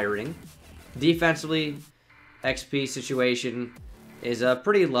inspiring. Defensively, XP situation is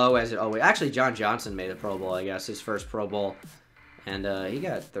pretty low as it always. Actually, John Johnson made a Pro Bowl, I guess, his first Pro Bowl. And he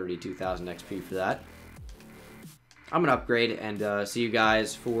got 32,000 XP for that. I'm going to upgrade and see you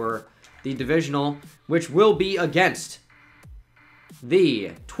guys for the divisional, which will be against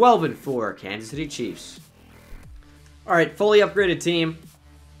the 12-4 Kansas City Chiefs. All right, fully upgraded team.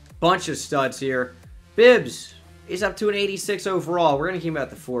 Bunch of studs here. Bibbs is up to an 86 overall. We're going to keep him at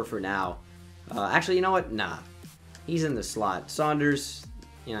the 4 for now. Actually, you know what? Nah. He's in the slot. Saunders,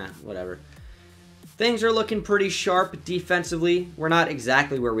 yeah, whatever. Things are looking pretty sharp defensively. We're not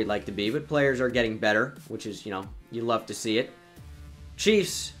exactly where we'd like to be, but players are getting better, which is, you know, you love to see it.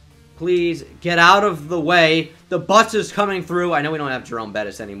 Chiefs, please get out of the way. The bus is coming through. I know we don't have Jerome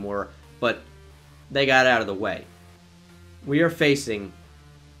Bettis anymore, but they got out of the way. We are facing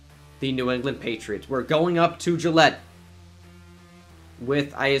the New England Patriots. We're going up to Gillette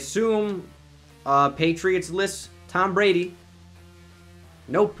with, I assume, Patriots list Tom Brady.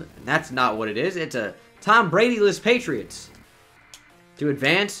 Nope, that's not what it is. It's a Tom Brady list Patriots. to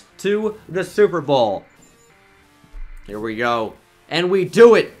advance to the Super Bowl. Here we go. And we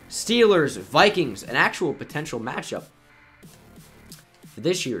do it. Steelers, Vikings, an actual potential matchup for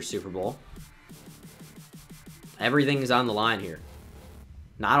this year's Super Bowl. Everything is on the line here.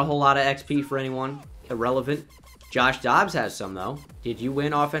 Not a whole lot of XP for anyone. Irrelevant. Josh Dobbs has some, though. Did you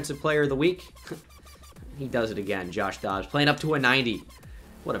win Offensive Player of the Week? He does it again. Josh Dobbs playing up to a 90.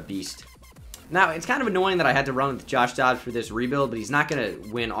 What a beast. Now, it's kind of annoying that I had to run with Josh Dobbs for this rebuild, but he's not going to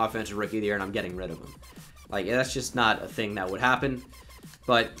win Offensive Rookie of the Year, and I'm getting rid of him. Like, that's just not a thing that would happen.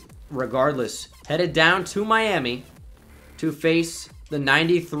 But regardless, headed down to Miami to face the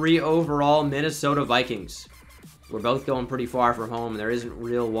 93 overall Minnesota Vikings. We're both going pretty far from home. There isn't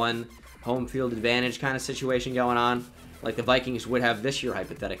real one home field advantage kind of situation going on, like the Vikings would have this year,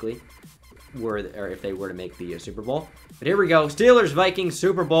 hypothetically, or if they were to make the Super Bowl. But here we go. Steelers, Vikings,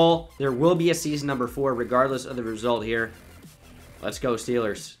 Super Bowl. There will be a season number 4, regardless of the result here. Let's go,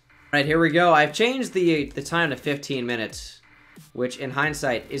 Steelers. All right, here we go. I've changed the time to 15 minutes, which in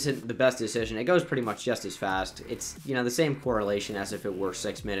hindsight isn't the best decision. It goes pretty much just as fast. It's, you know, the same correlation as if it were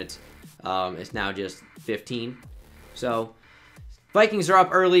 6 minutes. It's now just 15. So Vikings are up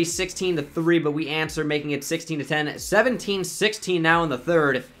early, 16-3, but we answer, making it 16-10, 17-16 now in the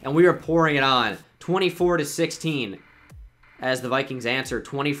third, and we are pouring it on, 24-16, as the Vikings answer,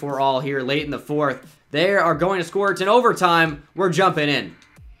 24 all here late in the fourth. They are going to score. It's in overtime. We're jumping in.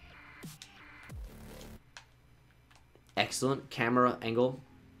 Excellent camera angle.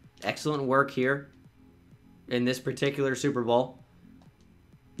 Excellent work here in this particular Super Bowl.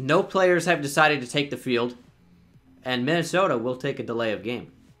 No players have decided to take the field. And Minnesota will take a delay of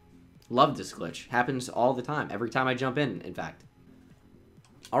game. Love this glitch. Happens all the time. Every time I jump in fact.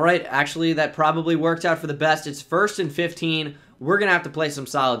 Alright, actually, that probably worked out for the best. It's 1st and 15. We're going to have to play some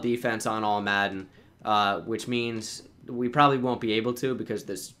solid defense on all Madden. Which means we probably won't be able to because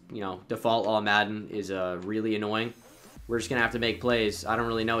this, you know, default all Madden is really annoying. We're just going to have to make plays. I don't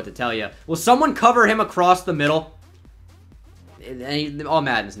really know what to tell you. Will someone cover him across the middle? All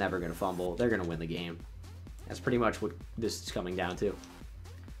Madden's never going to fumble. They're going to win the game. That's pretty much what this is coming down to.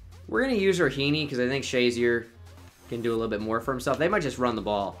 We're going to use Rahini because I think Shazier can do a little bit more for himself. They might just run the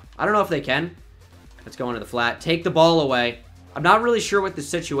ball. I don't know if they can. Let's go into the flat. Take the ball away. I'm not really sure what the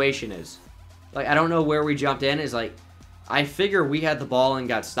situation is. Like, I don't know where we jumped in. Is like, I figure we had the ball and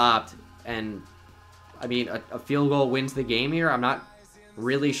got stopped. And, I mean, a field goal wins the game here. I'm not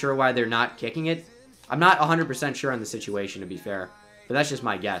really sure why they're not kicking it. I'm not 100% sure on the situation, to be fair. But that's just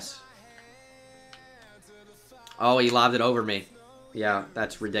my guess. Oh, he lobbed it over me. Yeah,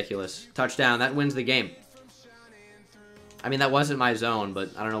 that's ridiculous. Touchdown. That wins the game. I mean, that wasn't my zone,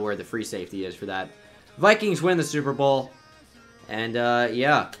 but I don't know where the free safety is for that. Vikings win the Super Bowl. And,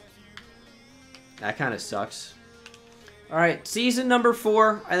 yeah. That kind of sucks. All right, season number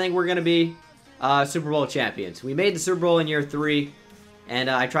 4. I think we're going to be Super Bowl champions. We made the Super Bowl in year 3. And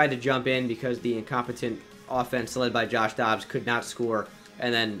I tried to jump in because the incompetent offense led by Josh Dobbs could not score.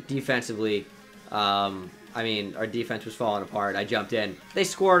 And then defensively... I mean, our defense was falling apart. I jumped in. They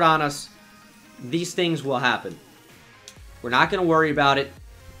scored on us. These things will happen. We're not going to worry about it.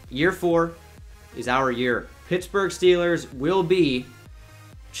 Year 4 is our year. Pittsburgh Steelers will be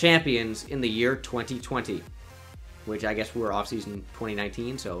champions in the year 2020, which I guess we're offseason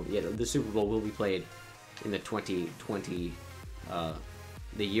 2019. So, yeah, the Super Bowl will be played in the 2020,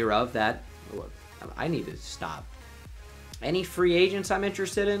 the year of that. I need to stop. Any free agents I'm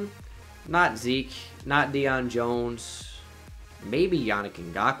interested in? Not Zeke, not Deion Jones, maybe Yannick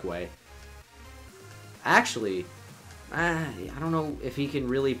Ngakoue. Actually, I don't know if he can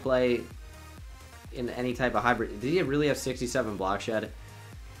really play in any type of hybrid. Did he really have 67 block shed?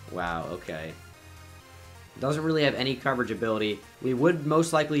 Wow, okay. Doesn't really have any coverage ability. We would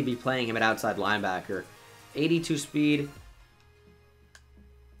most likely be playing him at outside linebacker. 82 speed.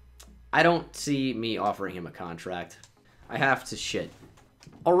 I don't see me offering him a contract. I have to shit.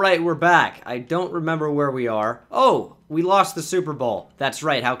 Alright, we're back. I don't remember where we are. Oh, we lost the Super Bowl. That's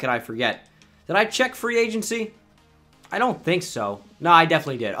right, how could I forget? Did I check free agency? I don't think so. No, I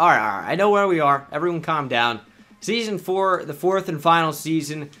definitely did. Alright, I know where we are. Everyone calm down. Season 4, the 4th and final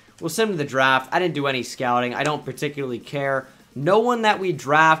season. We'll send to the draft. I didn't do any scouting. I don't particularly care. No one that we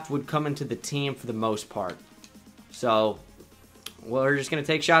draft would come into the team for the most part. So, well, we're just going to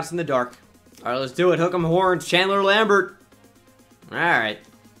take shots in the dark. Alright, let's do it. Hook 'em horns. Chandler Lambert. Alright.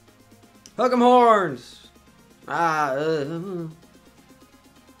 Hook 'em horns. Rank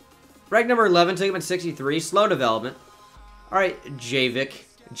number 11, took him at 63. Slow development. Alright, Javik.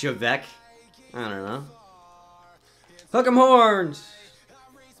 I don't know. Hook 'em horns.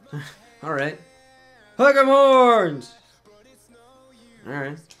 Alright. Hook 'em horns.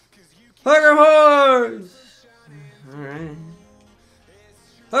 Alright. Hugger Horse! Alright.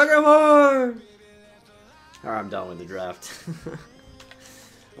 Hugger Horse! Alright, I'm done with the draft.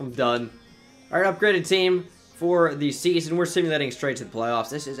 I'm done. Alright, upgraded team for the season. We're simulating straight to the playoffs.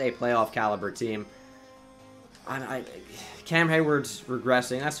 This is a playoff caliber team. Cam Hayward's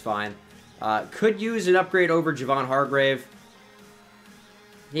regressing. That's fine. Could use an upgrade over Javon Hargrave.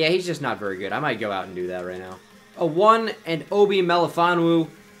 Yeah, he's just not very good. I might go out and do that right now. A 1 and Obi Melifonwu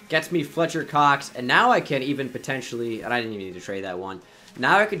gets me Fletcher Cox. And now I can even potentially... And I didn't even need to trade that one.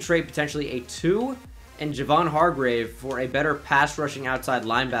 Now I can trade potentially a 2 and Javon Hargrave for a better pass rushing outside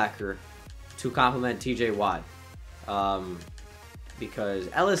linebacker to complement TJ Watt. Because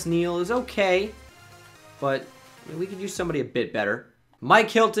Ellis Neal is okay, but we could use somebody a bit better. Mike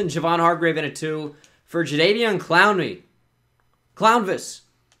Hilton, Javon Hargrave in a 2 for Jadeveon Clownvis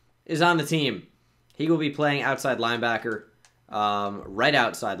is on the team. He will be playing outside linebacker, right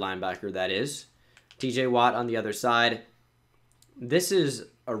outside linebacker, that is. TJ Watt on the other side. This is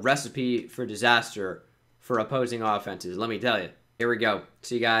a recipe for disaster for opposing offenses, let me tell you. Here we go.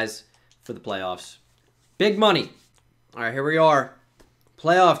 See you guys for the playoffs. Big money. All right, here we are.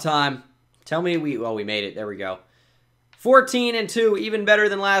 Playoff time. Tell me we made it. There we go. 14 and 2, even better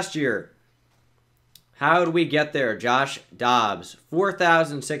than last year. How did we get there? Josh Dobbs,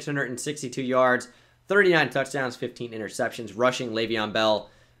 4,662 yards, 39 touchdowns, 15 interceptions. Rushing, Le'Veon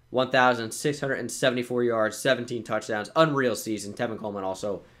Bell, 1,674 yards, 17 touchdowns. Unreal season. Tevin Coleman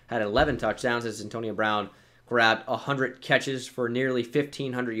also had 11 touchdowns as Antonio Brown grabbed 100 catches for nearly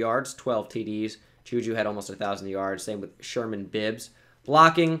 1,500 yards, 12 TDs. Juju had almost 1,000 yards. Same with Sherman Bibbs.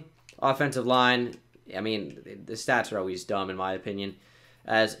 Blocking, offensive line. I mean, the stats are always dumb in my opinion.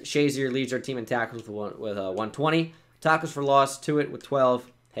 As Shazier leads our team in tackles with 120. Tackles for loss, Tuitt with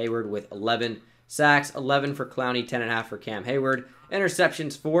 12. Hayward with 11. Sacks, 11 for Clowney, 10.5 for Cam Hayward.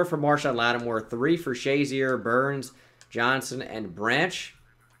 Interceptions, 4 for Marshawn Lattimore, 3 for Shazier, Burns, Johnson, and Branch.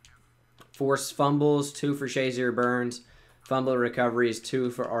 Forced fumbles, 2 for Shazier, Burns. Fumble recoveries,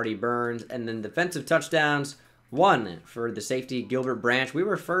 2 for Artie Burns. And then defensive touchdowns, 1 for the safety, Gilbert Branch. We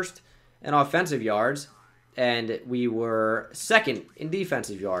were first in offensive yards, and we were second in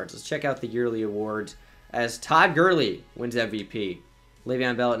defensive yards. Let's check out the yearly awards as Todd Gurley wins MVP.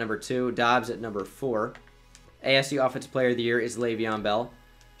 Le'Veon Bell at number 2, Dobbs at number 4. AFC Offensive Player of the Year is Le'Veon Bell.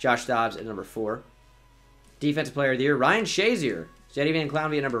 Josh Dobbs at number 4. Defensive Player of the Year, Ryan Shazier. Jadeveon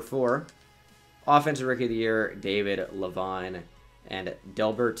Clowney at number 4. Offensive Rookie of the Year, David Levine. And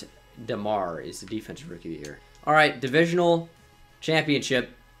Delbert DeMar is the Defensive Rookie of the Year. All right, Divisional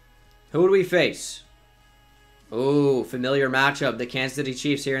Championship. Who do we face? Ooh, familiar matchup. The Kansas City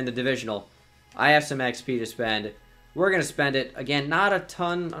Chiefs here in the Divisional. I have some XP to spend. We're going to spend it. Again, not a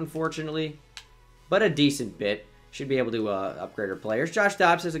ton, unfortunately, but a decent bit. Should be able to upgrade our players. Josh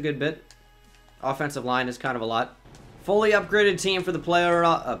Dobbs has a good bit. Offensive line is kind of a lot. Fully upgraded team for the player.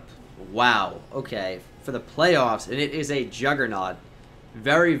 Wow. Okay. For the playoffs, and it is a juggernaut.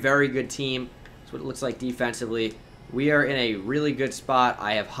 Very, very good team. That's what it looks like defensively. We are in a really good spot.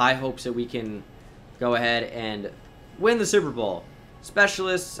 I have high hopes that we can go ahead and win the Super Bowl.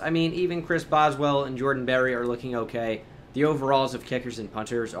 Specialists, I mean, even Chris Boswell and Jordan Berry are looking okay. The overalls of kickers and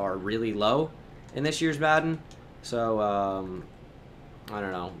punters are really low in this year's Madden. So, I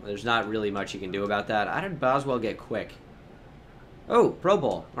don't know. There's not really much you can do about that. How did Boswell get quick? Oh, Pro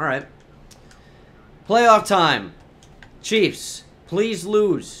Bowl. All right. Playoff time. Chiefs, please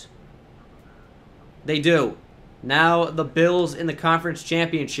lose. They do. Now the Bills in the conference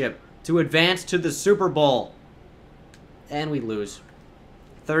championship to advance to the Super Bowl. And we lose.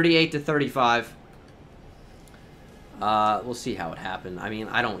 38-35. We'll see how it happened. I mean,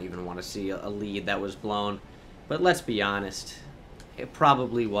 I don't even want to see a lead that was blown. But let's be honest. It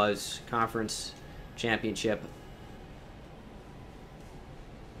probably was conference championship.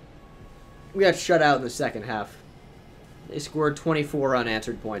 We got shut out in the second half. They scored 24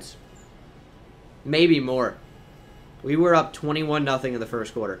 unanswered points. Maybe more. We were up 21-0 in the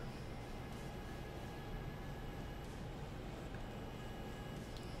first quarter.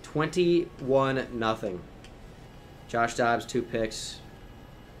 21-0. Josh Dobbs, 2 picks.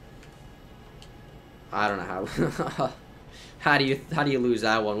 I don't know how. how do you lose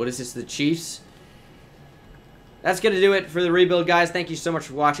that one? What is this, the Chiefs? That's going to do it for the rebuild, guys. Thank you so much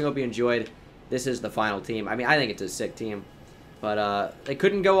for watching. Hope you enjoyed. This is the final team. I mean, I think it's a sick team. But they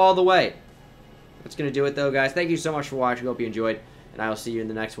couldn't go all the way. That's going to do it, though, guys. Thank you so much for watching. Hope you enjoyed. And I will see you in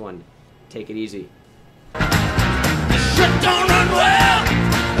the next one. Take it easy. Shut down.